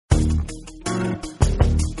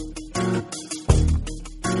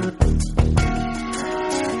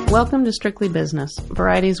Welcome to Strictly Business,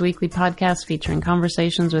 Variety's weekly podcast featuring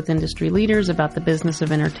conversations with industry leaders about the business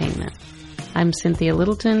of entertainment. I'm Cynthia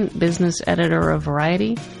Littleton, business editor of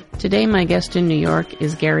Variety. Today my guest in New York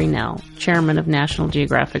is Gary Knell, chairman of National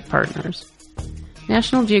Geographic Partners.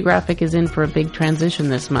 National Geographic is in for a big transition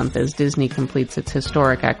this month as Disney completes its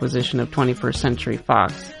historic acquisition of 21st Century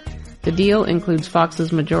Fox. The deal includes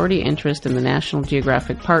Fox's majority interest in the National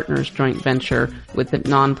Geographic Partners joint venture with the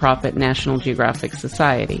nonprofit National Geographic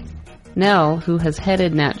Society. Knell, who has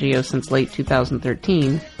headed Nat Geo since late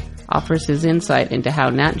 2013, offers his insight into how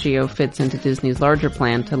Nat Geo fits into Disney's larger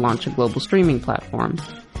plan to launch a global streaming platform.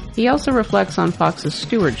 He also reflects on Fox's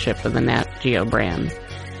stewardship of the Nat Geo brand.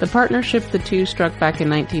 The partnership the two struck back in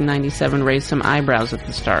 1997 raised some eyebrows at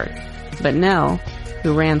the start, but Knell,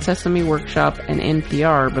 who ran Sesame Workshop and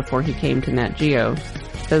NPR before he came to Nat Geo,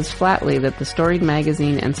 says flatly that the storied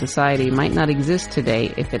magazine and society might not exist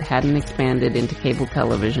today if it hadn't expanded into cable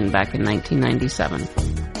television back in 1997.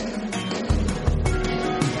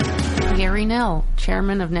 Gary Knell,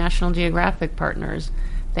 chairman of National Geographic Partners,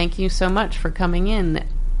 thank you so much for coming in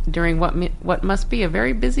during what must be a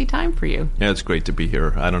very busy time for you. Yeah, it's great to be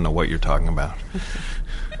here. I don't know what you're talking about.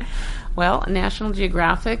 Well, National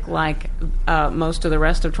Geographic, like most of the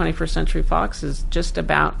rest of 21st Century Fox, is just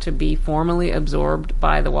about to be formally absorbed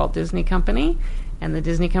by the Walt Disney Company. And the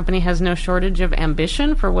Disney Company has no shortage of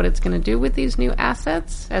ambition for what it's going to do with these new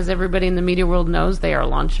assets. As everybody in the media world knows, they are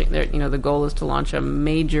launching. The goal is to launch a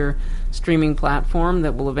major streaming platform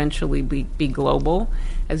that will eventually be global.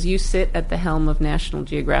 As you sit at the helm of National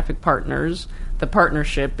Geographic Partners, the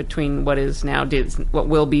partnership between what is now what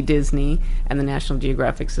will be Disney and the National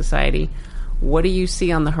Geographic Society, what do you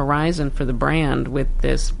see on the horizon for the brand with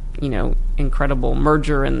this, incredible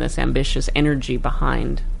merger and this ambitious energy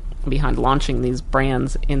behind launching these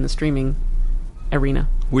brands in the streaming arena?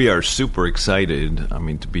 We are super excited,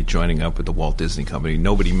 to be joining up with the Walt Disney Company.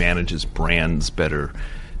 Nobody manages brands better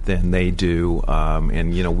than they do.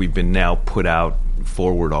 We've been now put out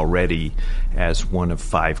forward already as one of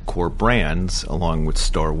 5 core brands, along with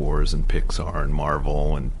Star Wars and Pixar and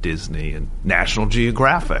Marvel and Disney and National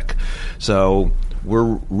Geographic. So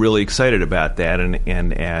we're really excited about that.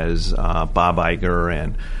 And as Bob Iger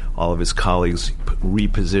and all of his colleagues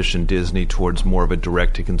reposition Disney towards more of a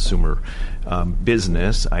direct-to-consumer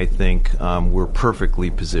business, I think we're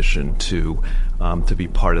perfectly positioned to be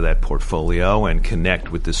part of that portfolio and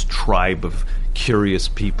connect with this tribe of curious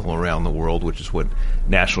people around the world, which is what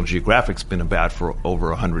National Geographic's been about for over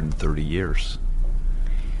 130 years.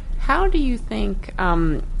 How do you think,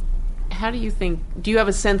 do you have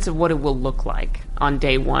a sense of what it will look like on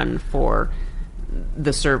day one for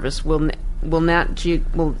the service? Will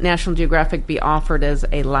National Geographic be offered as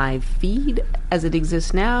a live feed as it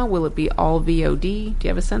exists now? Will it be all VOD? Do you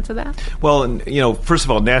have a sense of that? Well, first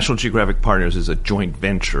of all, National Geographic Partners is a joint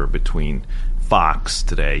venture between Fox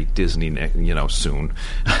today, Disney, soon,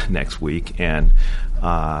 next week, and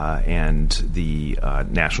the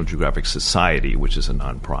National Geographic Society, which is a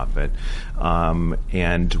nonprofit,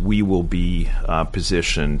 and we will be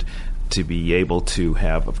positioned to be able to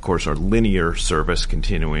have, of course, our linear service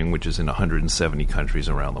continuing, which is in 170 countries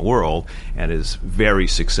around the world and is very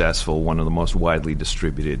successful, one of the most widely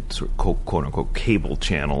distributed sort of quote-unquote cable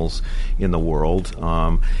channels in the world.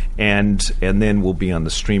 And then we'll be on the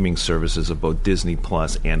streaming services of both Disney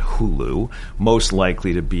Plus and Hulu, most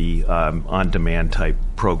likely to be on-demand type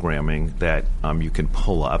programming that you can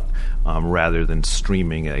pull up rather than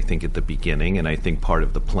streaming, I think, at the beginning. And I think part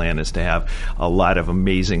of the plan is to have a lot of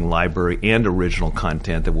amazing library and original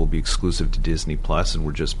content that will be exclusive to Disney Plus, and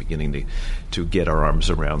we're just beginning to get our arms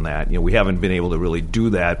around that. We haven't been able to really do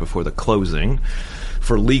that before the closing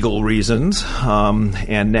for legal reasons,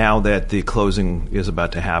 and now that the closing is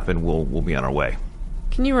about to happen, we'll be on our way.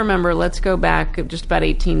 Can you remember, let's go back just about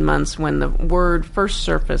 18 months when the word first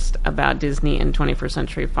surfaced about Disney and 21st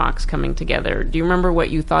Century Fox coming together. Do you remember what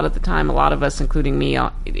you thought at the time? A lot of us, including me,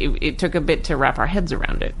 it took a bit to wrap our heads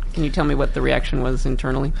around it. Can you tell me what the reaction was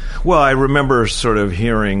internally? Well, I remember sort of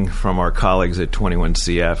hearing from our colleagues at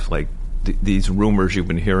 21CF, like, these rumors you've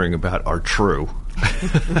been hearing about are true.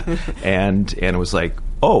 and it was like,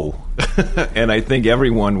 oh. And I think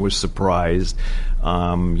everyone was surprised.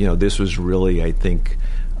 This was really, I think,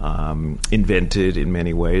 invented in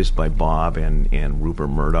many ways by Bob and Rupert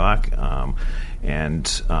Murdoch.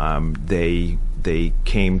 They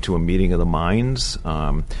came to a meeting of the minds.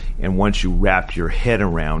 And once you wrapped your head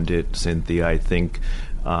around it, Cynthia, I think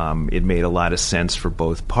it made a lot of sense for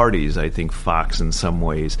both parties. I think Fox, in some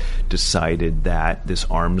ways, decided that this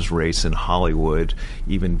arms race in Hollywood,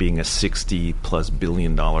 even being a $60+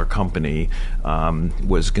 billion company,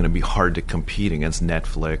 was going to be hard to compete against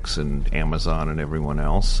Netflix and Amazon and everyone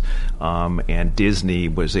else. And Disney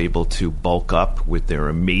was able to bulk up with their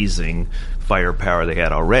amazing firepower they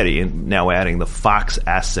had already, and now adding the Fox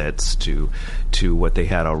assets to what they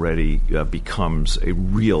had already becomes a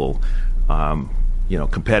real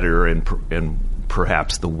competitor and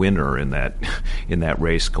perhaps the winner in that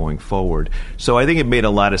race going forward. So I think it made a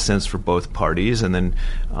lot of sense for both parties, and then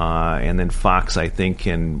Fox, I think,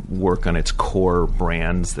 can work on its core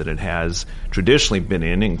brands that it has traditionally been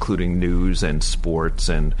in, including news and sports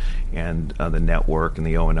and the network and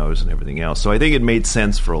the O&Os and everything else. So I think it made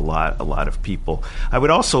sense for a lot of people. I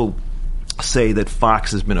would also say that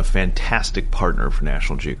Fox has been a fantastic partner for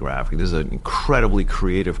National Geographic. There's an incredibly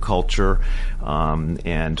creative culture,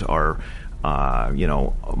 and our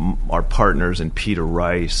partners in Peter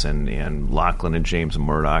Rice and Lachlan and James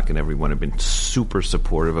Murdoch and everyone have been super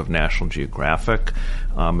supportive of National Geographic,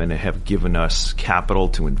 and have given us capital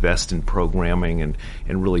to invest in programming and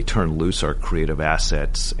really turn loose our creative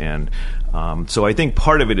assets. And so I think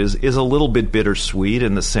part of it is a little bit bittersweet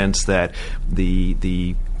in the sense that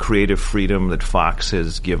the creative freedom that Fox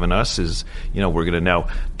has given us is, we're going to now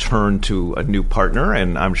turn to a new partner,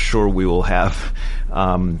 and I'm sure we will have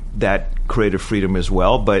that creative freedom as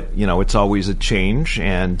well. But it's always a change,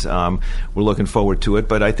 and we're looking forward to it.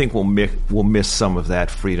 But I think we'll miss some of that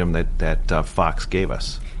freedom that Fox gave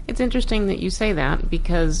us. It's interesting that you say that,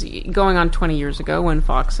 because going on 20 years ago, when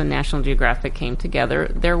Fox and National Geographic came together,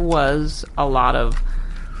 there was a lot of,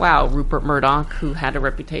 Rupert Murdoch, who had a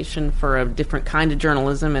reputation for a different kind of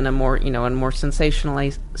journalism and a more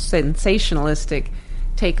sensationalistic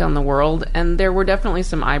take on the world, and there were definitely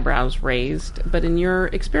some eyebrows raised. But in your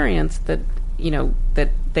experience, that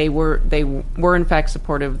they were in fact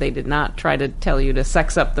supportive. They did not try to tell you to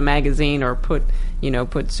sex up the magazine or put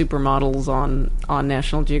supermodels on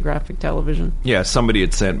National Geographic television. Yeah, somebody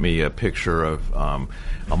had sent me a picture of a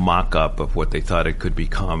mock-up of what they thought it could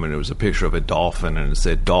become, and it was a picture of a dolphin, and it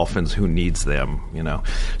said, "Dolphins, who needs them?"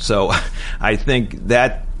 So I think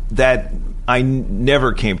that I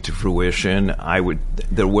never came to fruition.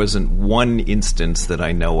 There wasn't one instance that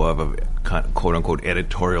I know of quote-unquote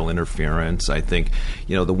editorial interference. I think,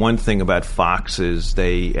 the one thing about Fox is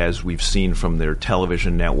they, as we've seen from their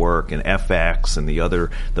television network and FX and the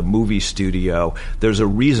movie studio, there's a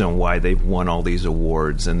reason why they've won all these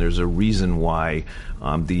awards, and there's a reason why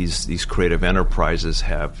these creative enterprises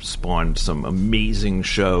have spawned some amazing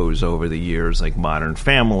shows over the years, like Modern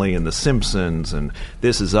Family and The Simpsons and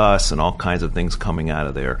This Is Us and all kinds of things coming out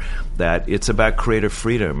of there. That it's about creative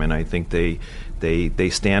freedom, and I think they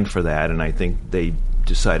stand for that, and I think they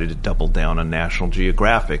decided to double down on National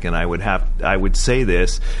Geographic. And I would say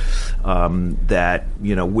this, that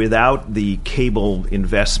without the cable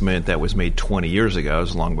investment that was made 20 years ago, it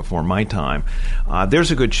was long before my time, there's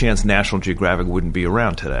a good chance National Geographic wouldn't be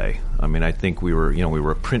around today. I mean, I think we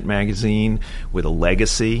were a print magazine with a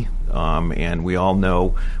legacy, and we all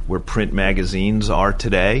know where print magazines are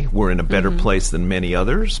today. We're in a better place than many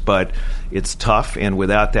others, but it's tough, and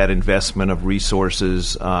without that investment of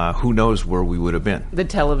resources, who knows where we would have been. The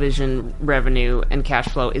television revenue and cash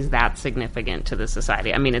flow is that significant to the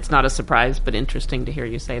society. I mean, it's not a surprise, but interesting to hear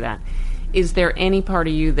you say that. Is there any part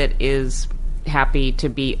of you that is happy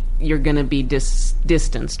you're going to be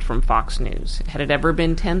distanced from Fox News? Had it ever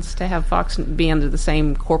been tense to have Fox be under the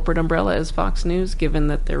same corporate umbrella as Fox News, given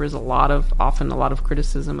that there is often a lot of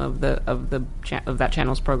criticism of that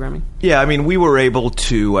channel's programming? Yeah, I mean, we were able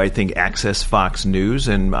to, I think, access Fox News,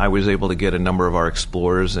 and I was able to get a number of our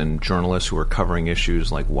explorers and journalists who are covering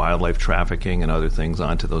issues like wildlife trafficking and other things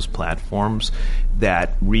onto those platforms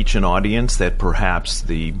that reach an audience that perhaps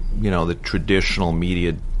the traditional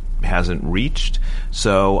media hasn't reached.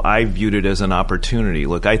 So I viewed it as an opportunity.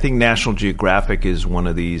 Look, I think National Geographic is one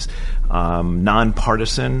of these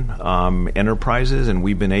nonpartisan enterprises, and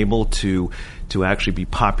we've been able to actually be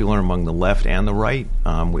popular among the left and the right.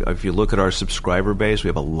 If you look at our subscriber base, we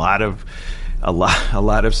have a lot of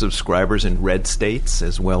subscribers in red states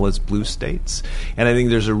as well as blue states, and I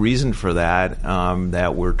think there's a reason for that.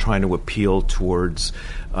 That we're trying to appeal towards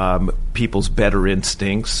people's better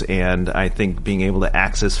instincts, and I think being able to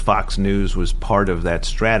access Fox News was part of that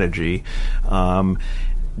strategy.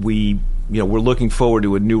 We're looking forward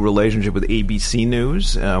to a new relationship with ABC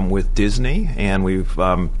News, with Disney, and we've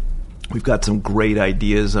got some great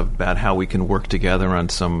ideas about how we can work together on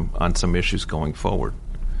some issues going forward.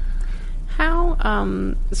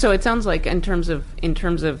 How? So it sounds like in terms of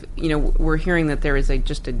we're hearing that there is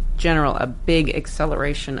a big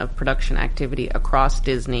acceleration of production activity across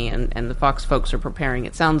Disney, and the Fox folks are preparing.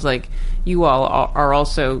 It sounds like you all are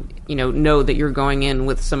also know that you're going in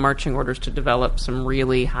with some marching orders to develop some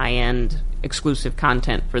really high-end exclusive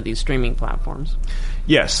content for these streaming platforms.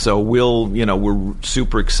 Yes, so we're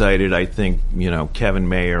super excited. I think Kevin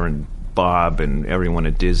Mayer and Bob and everyone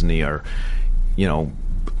at Disney are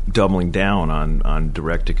doubling down on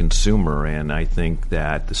direct to consumer, and I think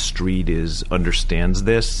that the street understands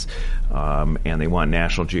this, and they want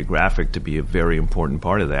National Geographic to be a very important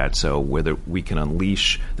part of that. So whether we can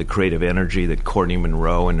unleash the creative energy that Courtney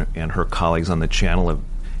Monroe and her colleagues on the channel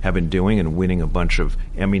have been doing and winning a bunch of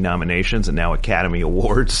Emmy nominations and now Academy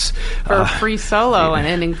Awards for Free Solo, and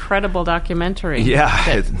an incredible documentary.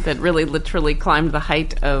 Yeah, that really literally climbed the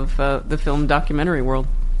height of the film documentary world,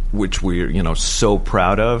 which we're so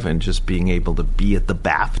proud of, and just being able to be at the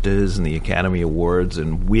BAFTAs and the Academy Awards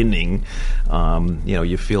and winning,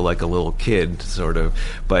 you feel like a little kid sort of.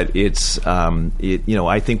 But it's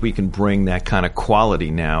I think we can bring that kind of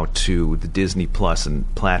quality now to the Disney Plus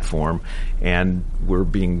and platform, and we're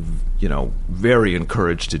being very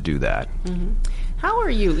encouraged to do that. Mm-hmm. How are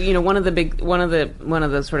you? One of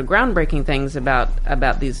the sort of groundbreaking things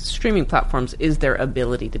about these streaming platforms is their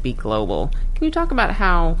ability to be global. Can you talk about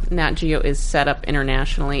how Nat Geo is set up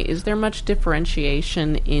internationally? Is there much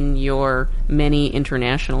differentiation in your many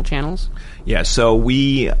international channels? Yeah, so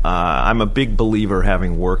I'm a big believer,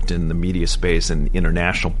 having worked in the media space and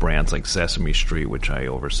international brands like Sesame Street, which I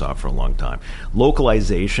oversaw for a long time.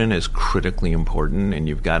 Localization is critically important, and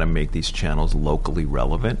you've got to make these channels locally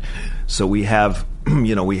relevant. So we have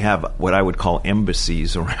what I would call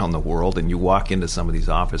embassies around the world, and you walk into some of these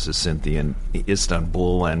offices, Cynthia, in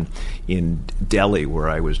Istanbul and in Delhi, where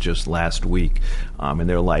I was just last week, and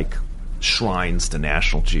they're like shrines to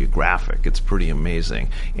National Geographic. It's pretty amazing.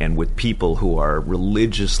 And with people who are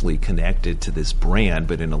religiously connected to this brand,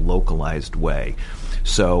 but in a localized way.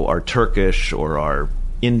 So our Turkish or our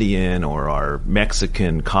Indian or our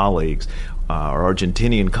Mexican colleagues, our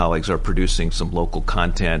Argentinian colleagues are producing some local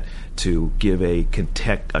content to give a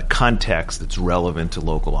context that's relevant to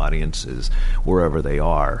local audiences wherever they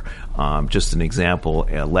are. Just an example,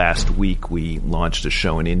 last week we launched a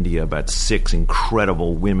show in India about 6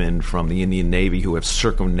 incredible women from the Indian Navy who have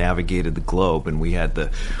circumnavigated the globe, and we had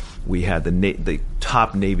the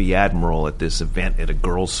top Navy admiral at this event at a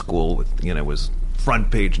girls' school with, it was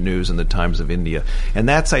front page news in the Times of India. And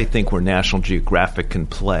that's, I think, where National Geographic can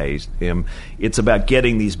play. It's about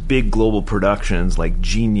getting these big global productions like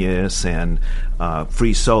Genius and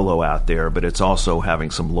Free Solo out there, but it's also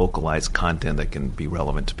having some localized content that can be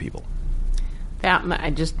relevant to people.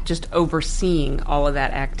 That just overseeing all of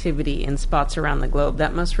that activity in spots around the globe,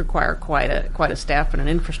 that must require quite a staff and an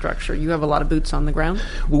infrastructure. You have a lot of boots on the ground?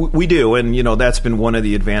 We do, and that's been one of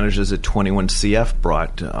the advantages that 21CF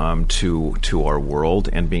brought to our world,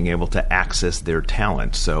 and being able to access their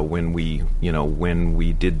talent. So when we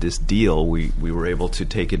did this deal, we were able to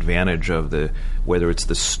take advantage of whether it's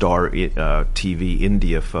the Star TV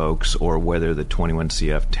India folks, or whether the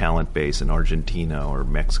 21CF talent base in Argentina or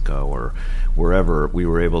Mexico or wherever, we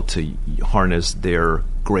were able to harness their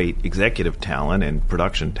great executive talent and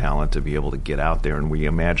production talent to be able to get out there. And we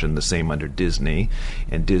imagine the same under Disney.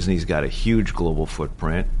 And Disney's got a huge global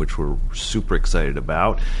footprint, which we're super excited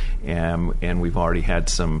about. And we've already had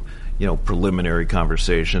some preliminary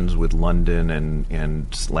conversations with London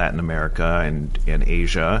and Latin America and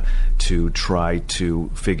Asia to try to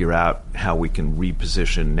figure out how we can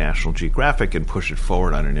reposition National Geographic and push it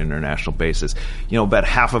forward on an international basis. About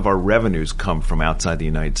half of our revenues come from outside the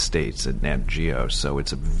United States at Nat Geo, so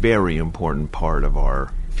it's a very important part of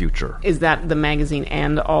our future. Is that the magazine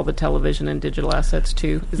and all the television and digital assets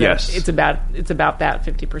too? Yes. It's about that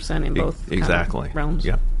 50% in both exactly realms.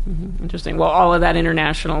 Yeah. Mm-hmm. Interesting. Well, all of that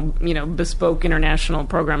international, bespoke international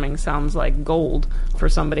programming sounds like gold for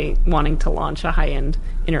somebody wanting to launch a high-end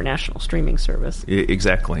international streaming service.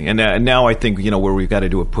 Exactly. And now I think, where we've got to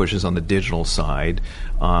do a push is on the digital side.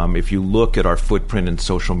 If you look at our footprint in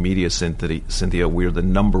social media, Cynthia, we're the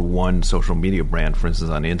number 1 social media brand, for instance,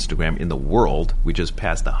 on Instagram in the world. We just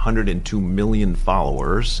passed 102 million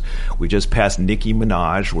followers. We just passed Nicki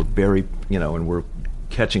Minaj. We're very, and we're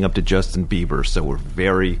catching up to Justin Bieber, so we're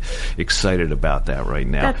very excited about that right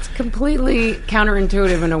now. That's completely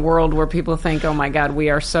counterintuitive in a world where people think, oh my God, we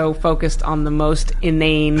are so focused on the most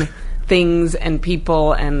inane things and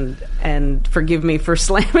people, and forgive me for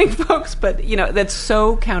slamming folks, but that's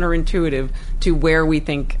so counterintuitive to where we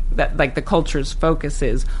think that the culture's focus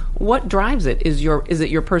is. What drives it? Is it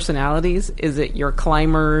your personalities? Is it your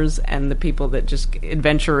climbers and the people that just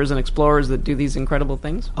adventurers and explorers that do these incredible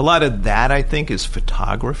things? A lot of that, I think, is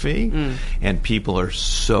photography, and people are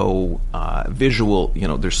so visual.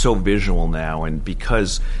 They're so visual now, and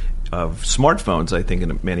because of smartphones, I think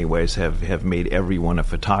in many ways have made everyone a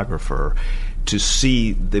photographer. To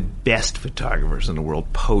see the best photographers in the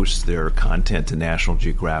world post their content to National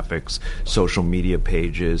Geographic's social media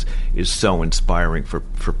pages is so inspiring for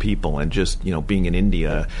people. And just, being in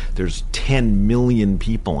India, there's 10 million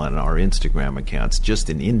people on our Instagram accounts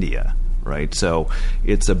just in India, right? So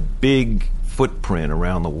it's a big footprint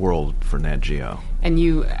around the world for Nat Geo. And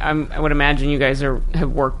I would imagine you guys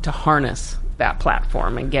have worked to harness that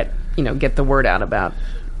platform and get the word out about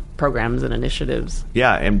programs and initiatives.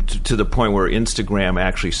 Yeah, and to the point where Instagram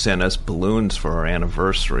actually sent us balloons for our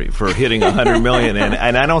anniversary for hitting 100 million.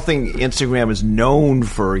 And I don't think Instagram is known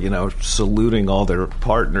for, saluting all their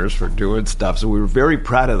partners for doing stuff. So we were very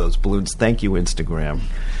proud of those balloons. Thank you, Instagram.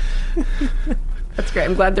 That's great.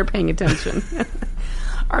 I'm glad they're paying attention.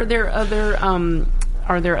 Are there other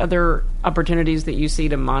opportunities that you see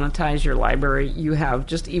to monetize your library? You have,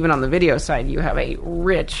 just even on the video side, you have a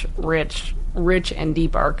rich and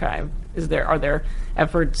deep archive. Have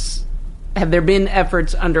there been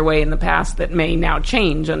efforts underway in the past that may now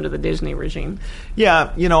change under the Disney regime?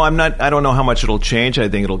 Yeah, I don't know how much it'll change. I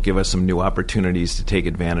think it'll give us some new opportunities to take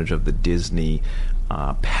advantage of the Disney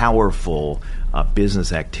powerful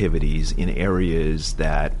business activities in areas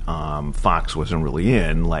that Fox wasn't really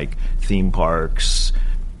in, like theme parks,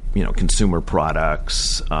 consumer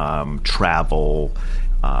products, travel,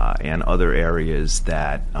 and other areas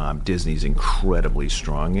that Disney's incredibly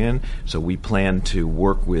strong in. So we plan to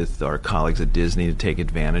work with our colleagues at Disney to take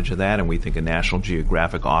advantage of that, and we think a National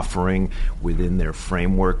Geographic offering within their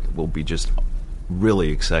framework will be just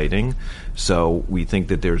really exciting. So we think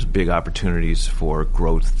that there's big opportunities for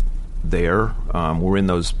growth there. We're in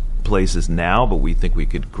those places now, but we think we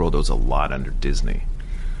could grow those a lot under Disney.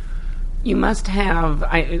 You must have,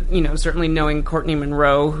 certainly knowing Courtney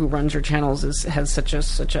Monroe, who runs your channels, has such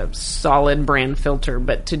a solid brand filter.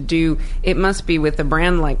 But it must be with a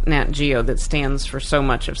brand like Nat Geo that stands for so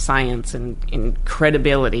much of science and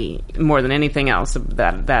credibility more than anything else.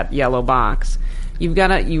 That yellow box,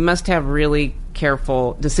 you must have really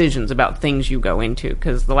careful decisions about things you go into,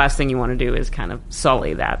 because the last thing you want to do is kind of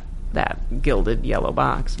sully that gilded yellow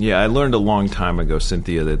box. Yeah, I learned a long time ago,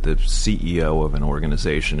 Cynthia, that the CEO of an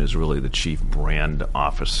organization is really the chief brand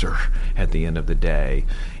officer at the end of the day.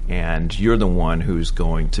 And you're the one who's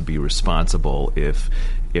going to be responsible if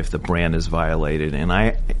the brand is violated. And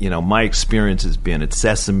my experience has been at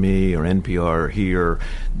Sesame or NPR or here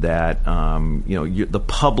that the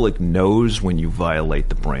public knows when you violate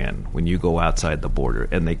the brand, when you go outside the border,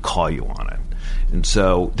 and they call you on it. And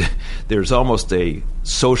so there's almost a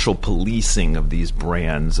social policing of these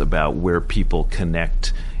brands about where people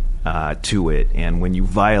connect to it. And when you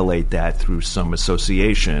violate that through some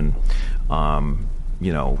association,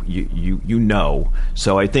 you know.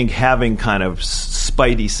 So I think having kind of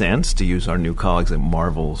spidey sense, to use our new colleagues at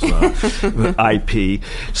Marvel's IP,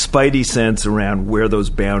 spidey sense around where those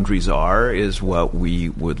boundaries are is what we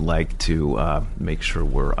would like to make sure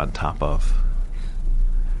we're on top of.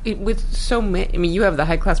 With so many, you have the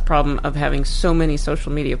high class problem of having so many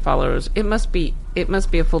social media followers. It must be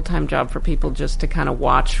a full-time job for people just to kind of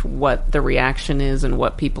watch what the reaction is and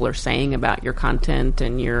what people are saying about your content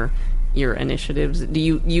and your initiatives. Do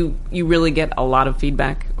you really get a lot of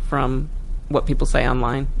feedback from what people say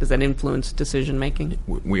online? Does that influence decision making?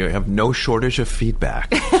 We have no shortage of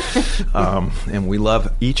feedback, and we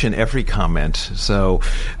love each and every comment. So,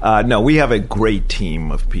 no, we have a great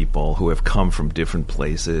team of people who have come from different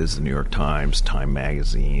places: the New York Times, Time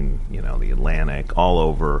Magazine, the Atlantic, all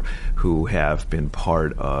over, who have been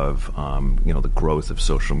part of the growth of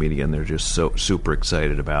social media, and they're just so super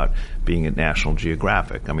excited about being at National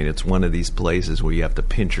Geographic. I mean, it's one of these places where you have to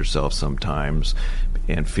pinch yourself sometimes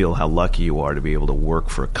and feel how lucky you are to be able to work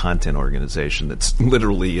for a content organization that's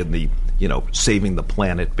literally in the saving the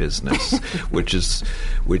planet business, which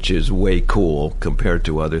is way cool compared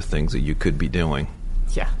to other things that you could be doing.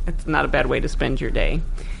 Yeah, it's not a bad way to spend your day.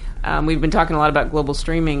 We've been talking a lot about global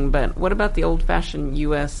streaming, but what about the old-fashioned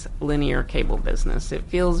U.S. linear cable business? It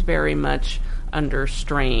feels very much under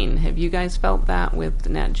strain. Have you guys felt that with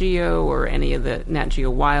Nat Geo or any of the Nat Geo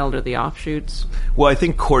Wild or the offshoots? Well, I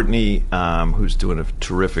think Courtney, who's doing a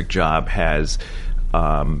terrific job, has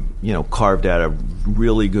carved out a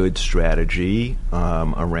really good strategy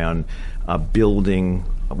around building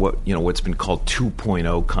what's been called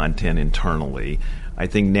 2.0 content internally. I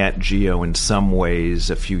think Nat Geo, in some ways,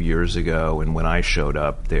 a few years ago, and when I showed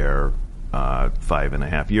up there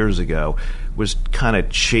 5.5 years ago, was kind of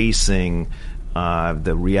chasing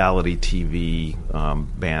the reality TV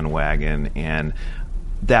bandwagon, and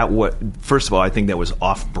first of all, I think that was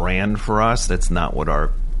off-brand for us. That's not what our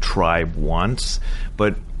tribe wants.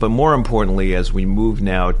 But more importantly, as we move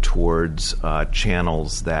now towards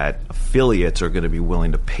channels that affiliates are going to be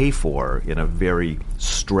willing to pay for in a very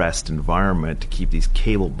stressed environment to keep these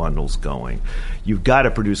cable bundles going, you've got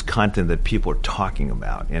to produce content that people are talking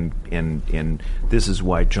about. And this is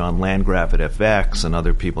why John Landgraf at FX and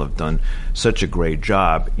other people have done such a great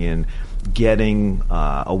job in getting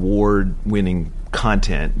award-winning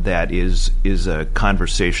content that is a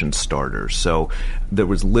conversation starter. So there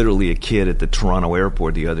was literally a kid at the Toronto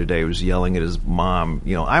airport the other day who was yelling at his mom,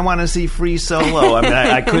 I want to see Free Solo. I mean,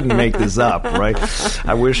 I couldn't make this up, right?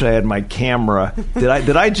 I wish I had my camera. Did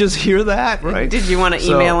I just hear that, right? Did you want to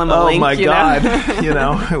email him a link? Oh my God.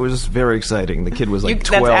 It was very exciting. The kid was like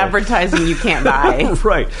 12. That's advertising you can't buy.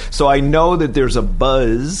 Right. So I know that there's a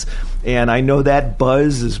buzz, and I know that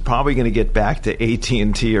buzz is probably going to get back to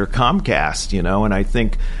AT&T or Comcast, and I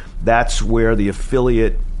think that's where the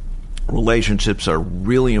affiliate relationships are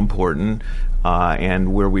really important,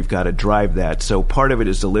 and where we've got to drive that. So part of it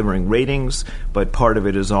is delivering ratings, but part of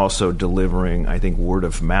it is also delivering, I think, word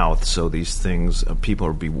of mouth. So these things, people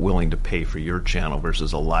will be willing to pay for your channel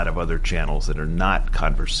versus a lot of other channels that are not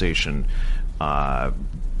conversation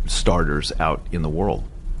starters out in the world.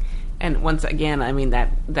 And once again, I mean,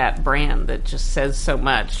 that brand that just says so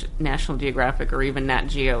much, National Geographic or even Nat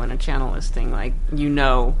Geo in a channel listing, like, you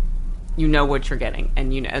know what you're getting,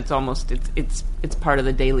 and it's almost it's part of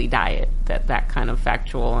the daily diet, that kind of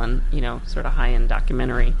factual and sort of high-end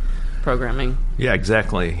documentary programming. Yeah,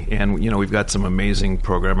 exactly. And we've got some amazing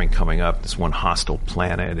programming coming up. This one, Hostile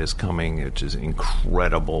Planet, is coming, which is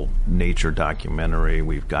incredible nature documentary.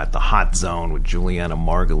 We've got The Hot Zone with Juliana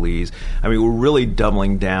Margulies. I mean, we're really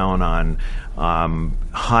doubling down on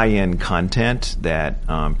high-end content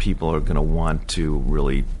that people are going to want to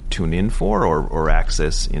really tune in for or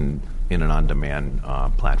access in an on-demand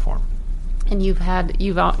platform. And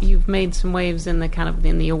you've made some waves in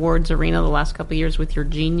the awards arena the last couple of years with your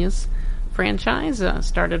Genius franchise.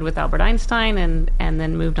 Started with Albert Einstein and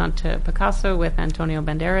then moved on to Picasso with Antonio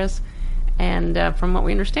Banderas. And from what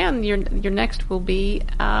we understand, your next will be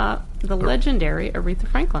the legendary Aretha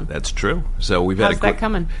Franklin. That's true. So how's that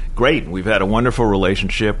coming? Great. We've had a wonderful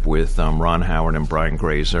relationship with Ron Howard and Brian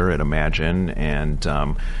Grazer at Imagine, and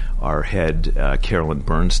our head, Carolyn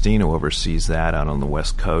Bernstein, who oversees that out on the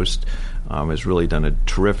West Coast, has really done a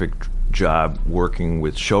terrific job working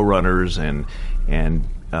with showrunners and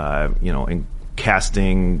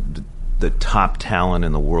casting the top talent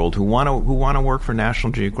in the world who want to work for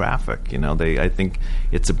National Geographic. I think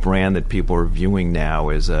it's a brand that people are viewing now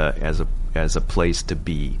as a place to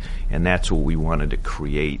be, and that's what we wanted to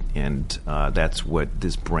create, and that's what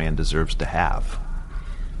this brand deserves to have.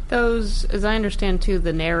 Those, as I understand too,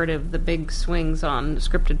 the narrative, the big swings on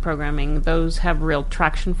scripted programming, those have real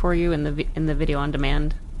traction for you in the video on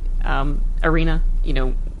demand arena.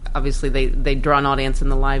 Obviously they draw an audience in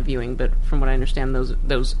the live viewing, but from what I understand,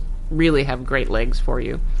 those really have great legs for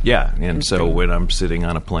you. Yeah, and so when I'm sitting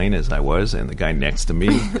on a plane, as I was, and the guy next to me,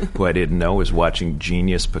 who I didn't know, is watching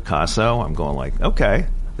Genius Picasso, I'm going like, okay,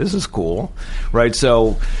 this is cool, right?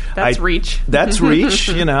 So that's reach. That's reach,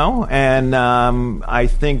 and I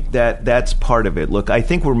think that's part of it. Look, I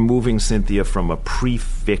think we're moving, Cynthia, from a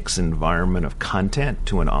prefix environment of content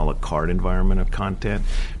to an a la carte environment of content,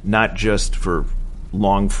 not just for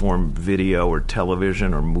long-form video or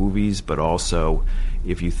television or movies, but also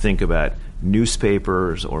if you think about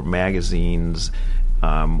newspapers or magazines,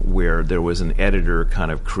 where there was an editor kind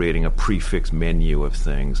of creating a prefix menu of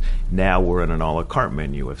things. Now we're in an a la carte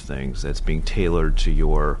menu of things that's being tailored to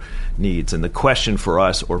your needs. And the question for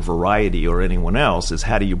us, or Variety, or anyone else, is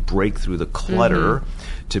how do you break through the clutter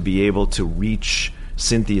to be able to reach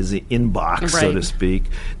Cynthia's inbox, so to speak,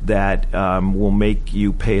 that will make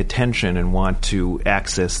you pay attention and want to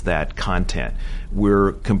access that content.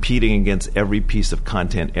 We're competing against every piece of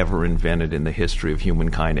content ever invented in the history of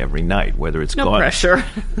humankind every night, whether it's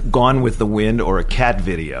Gone with the Wind or a cat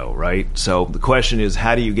video, right? So the question is,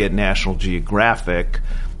 how do you get National Geographic,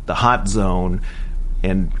 The Hot Zone,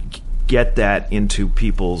 and get that into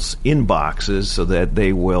people's inboxes so that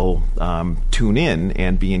they will tune in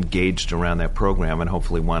and be engaged around that program and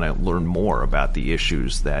hopefully want to learn more about the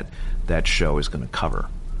issues that show is going to cover.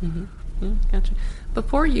 Mm-hmm. Gotcha.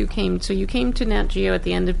 Before you came to Nat Geo at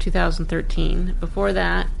the end of 2013. Before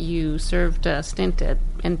that, you served a stint at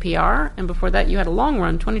NPR, and before that, you had a long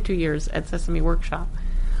run, 22 years, at Sesame Workshop.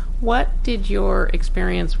 What did your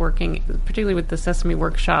experience working, particularly with the Sesame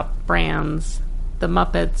Workshop brands, the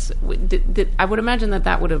Muppets, I would imagine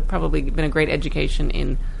that would have probably been a great education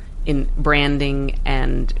in branding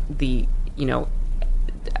and the,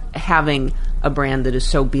 having a brand that is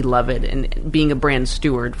so beloved and being a brand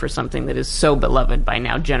steward for something that is so beloved by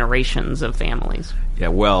now generations of families. Yeah,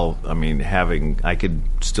 well, I mean, I could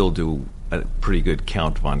still do a pretty good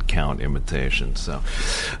Count Von Count imitation. So,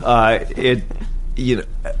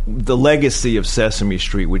 the legacy of Sesame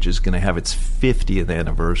Street, which is going to have its 50th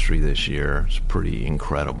anniversary this year, is pretty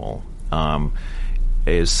incredible.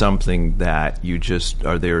 Is something that you just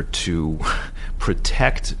are there to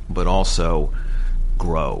protect, but also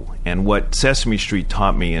grow. And what Sesame Street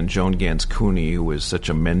taught me, and Joan Gans Cooney, who was such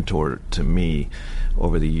a mentor to me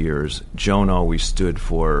over the years, Joan always stood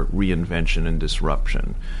for reinvention and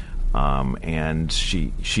disruption. And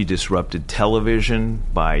she disrupted television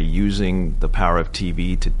by using the power of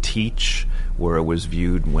TV to teach, where it was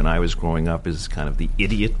viewed when I was growing up as kind of the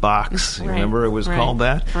idiot box. Right. Remember it was called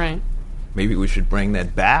that? Right. Maybe we should bring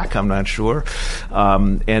that back. I'm not sure.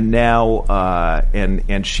 And now,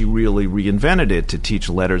 and she really reinvented it to teach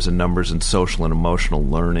letters and numbers and social and emotional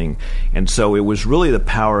learning. And so it was really the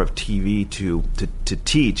power of TV to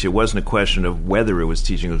teach. It wasn't a question of whether it was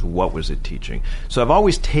teaching; it was what was it teaching. So I've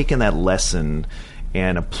always taken that lesson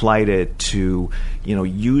and applied it to,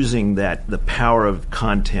 using the power of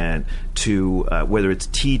content to whether it's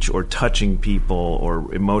teach or touching people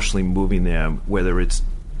or emotionally moving them, whether it's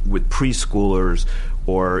with preschoolers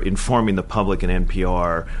or informing the public in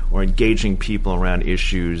NPR or engaging people around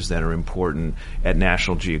issues that are important at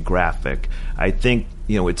National Geographic. I think,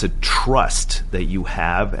 it's a trust that you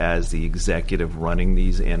have as the executive running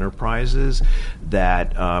these enterprises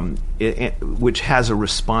that which has a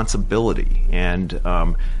responsibility. And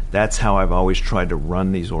that's how I've always tried to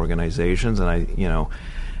run these organizations. And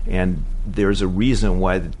and there's a reason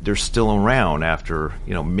why they're still around after,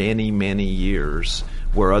 many, many years,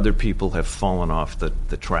 where other people have fallen off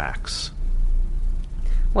the tracks.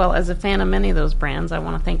 Well, as a fan of many of those brands, I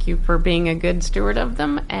want to thank you for being a good steward of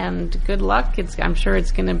them, and good luck. I'm sure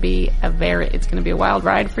it's going to be a wild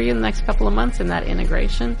ride for you in the next couple of months in that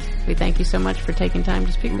integration. We thank you so much for taking time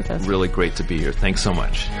to speak with us. Really great to be here. Thanks so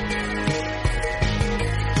much.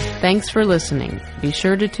 Thanks for listening. Be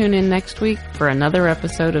sure to tune in next week for another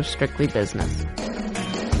episode of Strictly Business.